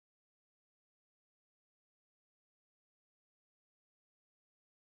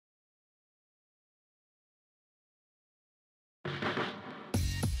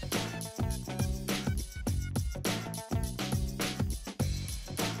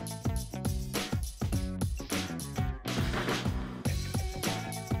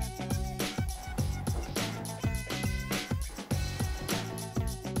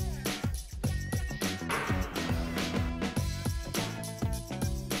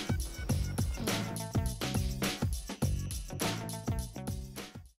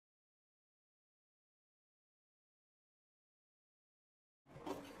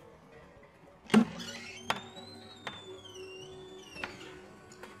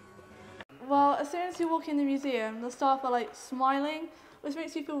Well, as soon as you walk in the museum, the staff are like smiling, which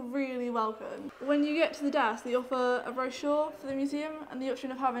makes you feel really welcome. When you get to the desk, they offer a brochure for the museum and the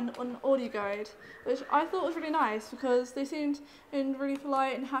option of having an audio guide, which I thought was really nice because they seemed really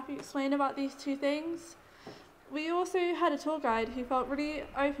polite and happy to explain about these two things. We also had a tour guide who felt really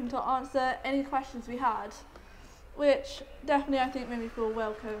open to answer any questions we had, which definitely I think made me feel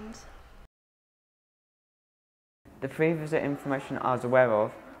welcomed. The free visit information I was aware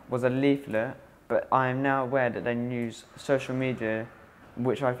of was a leaflet, but I am now aware that they use social media,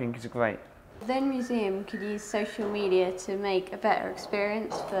 which I think is great. The Lynn Museum could use social media to make a better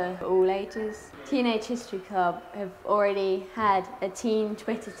experience for all ages. Teenage History Club have already had a teen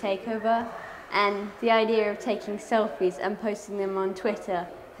Twitter takeover, and the idea of taking selfies and posting them on Twitter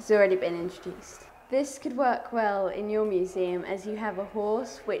has already been introduced. This could work well in your museum as you have a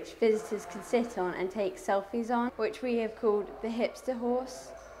horse which visitors can sit on and take selfies on, which we have called the hipster horse.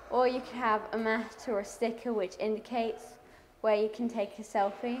 Or you could have a mat or a sticker which indicates where you can take a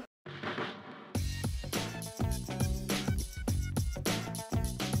selfie.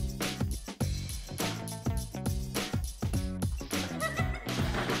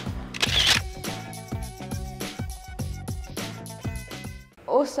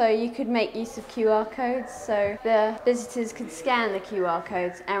 Also, you could make use of QR codes so the visitors could scan the QR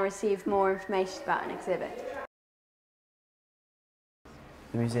codes and receive more information about an exhibit.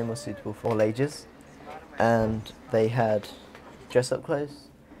 The museum was suitable for all ages, and they had dress-up clothes,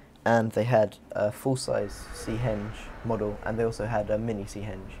 and they had a full-size sea henge model, and they also had a mini sea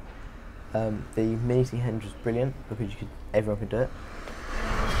henge. The mini sea henge was brilliant because everyone could do it.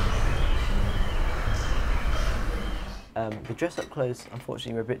 The dress-up clothes,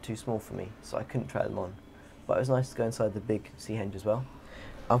 unfortunately, were a bit too small for me, so I couldn't try them on. But it was nice to go inside the big sea henge as well.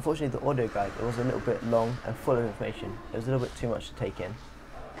 Unfortunately, the audio guide, it was a little bit long and full of information. It was a little bit too much to take in.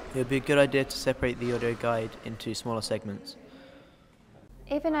 It would be a good idea to separate the audio guide into smaller segments.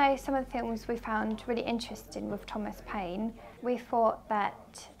 Even though some of the films we found really interesting with Thomas Paine, we thought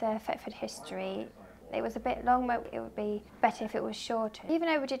that the Thetford history, it was a bit long, but it would be better if it was shorter. Even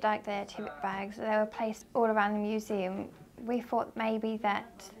though we did like the tidbit bags, they were placed all around the museum, we thought maybe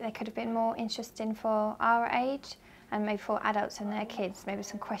that they could have been more interesting for our age and maybe for adults and their kids, maybe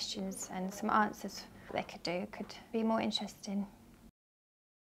some questions and some answers they could do could be more interesting.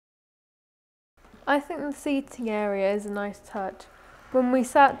 I think the seating area is a nice touch. When we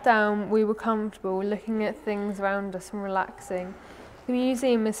sat down, we were comfortable looking at things around us and relaxing. The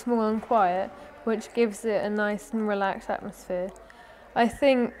museum is small and quiet, which gives it a nice and relaxed atmosphere. I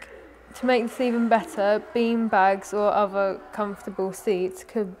think to make this even better, bean bags or other comfortable seats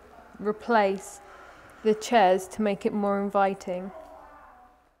could replace the chairs to make it more inviting.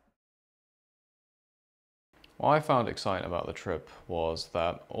 What I found exciting about the trip was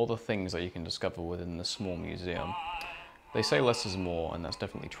that all the things that you can discover within this small museum, they say less is more, and that's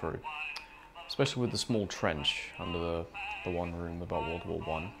definitely true. Especially with the small trench under the one room about World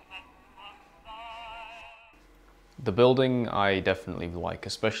War I. The building I definitely like,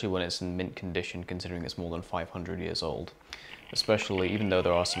 especially when it's in mint condition, considering it's more than 500 years old. Especially, even though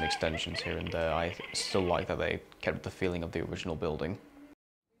there are some extensions here and there, I still like that they kept the feeling of the original building.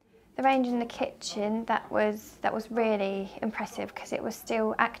 The range in the kitchen, that was really impressive because it was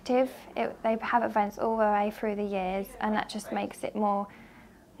still active. They have events all the way through the years, and that just makes it more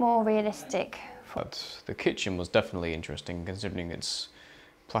realistic. But the kitchen was definitely interesting, considering its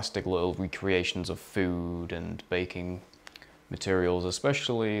plastic little recreations of food and baking materials,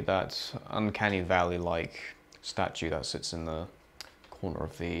 especially that uncanny valley-like statue that sits in the corner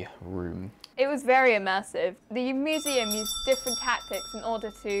of the room. It was very immersive. The museum used different tactics in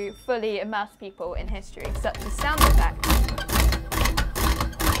order to fully immerse people in history, such as sound effects.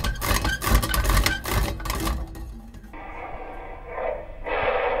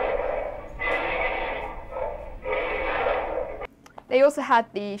 They also had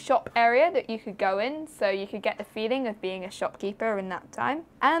the shop area that you could go in, so you could get the feeling of being a shopkeeper in that time.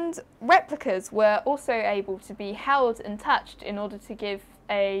 And replicas were also able to be held and touched in order to give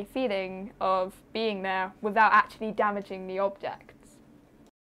a feeling of being there without actually damaging the objects.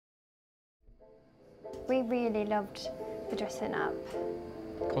 We really loved the dressing up.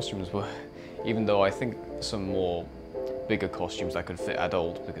 Costumes were, even though I think some more bigger costumes that could fit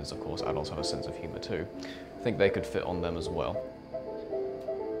adults, because of course adults have a sense of humour too, I think they could fit on them as well.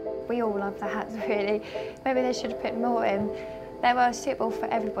 We all loved the hats, really. Maybe they should have put more in. They were suitable for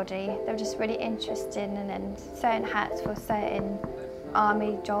everybody. They were just really interesting, and then certain hats for certain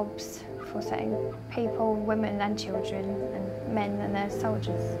army jobs, for certain people, women and children, and men and their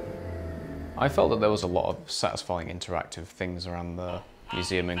soldiers. I felt that there was a lot of satisfying interactive things around the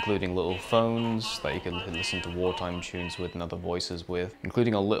museum, including little phones that you can listen to wartime tunes with and other voices with,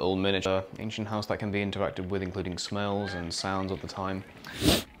 including a little miniature ancient house that can be interacted with, including smells and sounds of the time.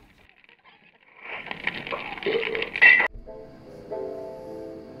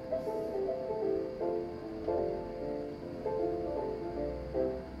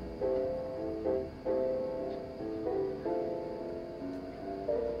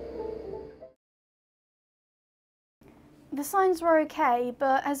 The signs were okay,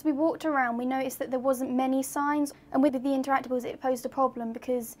 but as we walked around we noticed that there wasn't many signs, and with the interactables it posed a problem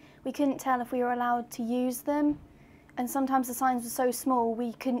because we couldn't tell if we were allowed to use them, and sometimes the signs were so small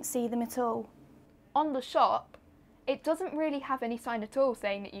we couldn't see them at all. On the shop, it doesn't really have any sign at all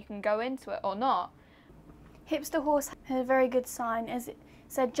saying that you can go into it or not. Hipster Horse had a very good sign as it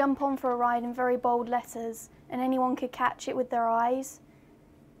said "jump on for a ride" in very bold letters, and anyone could catch it with their eyes.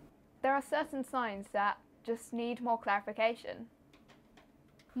 There are certain signs that just need more clarification.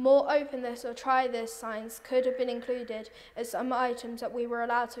 More open this or try this signs could have been included as some items that we were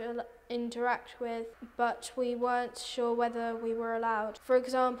allowed to interact with, but we weren't sure whether we were allowed. For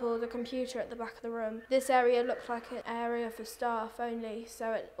example, the computer at the back of the room. This area looked like an area for staff only,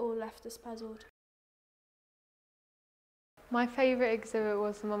 so it all left us puzzled. My favourite exhibit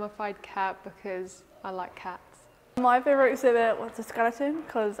was the mummified cat because I like cats. My favourite exhibit was the skeleton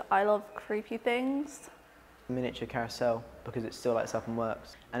because I love creepy things. Miniature carousel because it still lights up and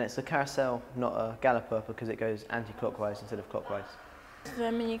works. And it's a carousel, not a galloper, because it goes anti-clockwise instead of clockwise. The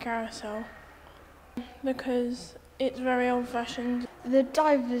mini carousel because it's very old-fashioned. The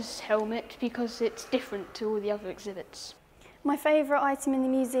diver's helmet because it's different to all the other exhibits. My favourite item in the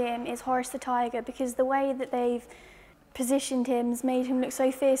museum is Horace the Tiger because the way that they've positioned him has made him look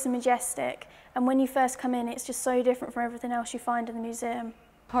so fierce and majestic, and when you first come in it's just so different from everything else you find in the museum.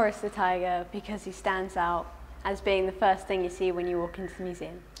 Horace the Tiger because he stands out as being the first thing you see when you walk into the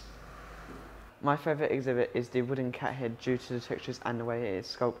museum. My favourite exhibit is the wooden cat head due to the textures and the way it is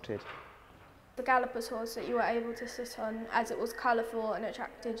sculpted. The galloper's horse that you were able to sit on as it was colourful and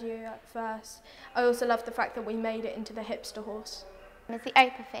attracted you at first. I also love the fact that we made it into the hipster horse. It's the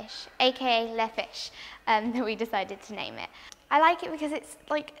Opafish, aka Le Fish, that we decided to name it. I like it because it's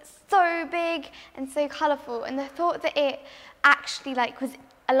like so big and so colourful, and the thought that it actually was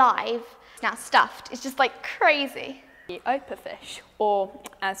alive, now stuffed, is just like crazy. The Opafish, or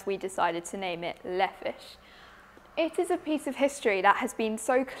as we decided to name it, Le Fish. It is a piece of history that has been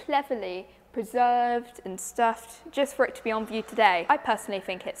so cleverly preserved and stuffed just for it to be on view today. I personally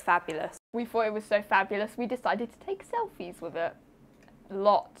think it's fabulous. We thought it was so fabulous we decided to take selfies with it.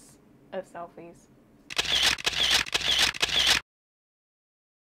 Lots of selfies.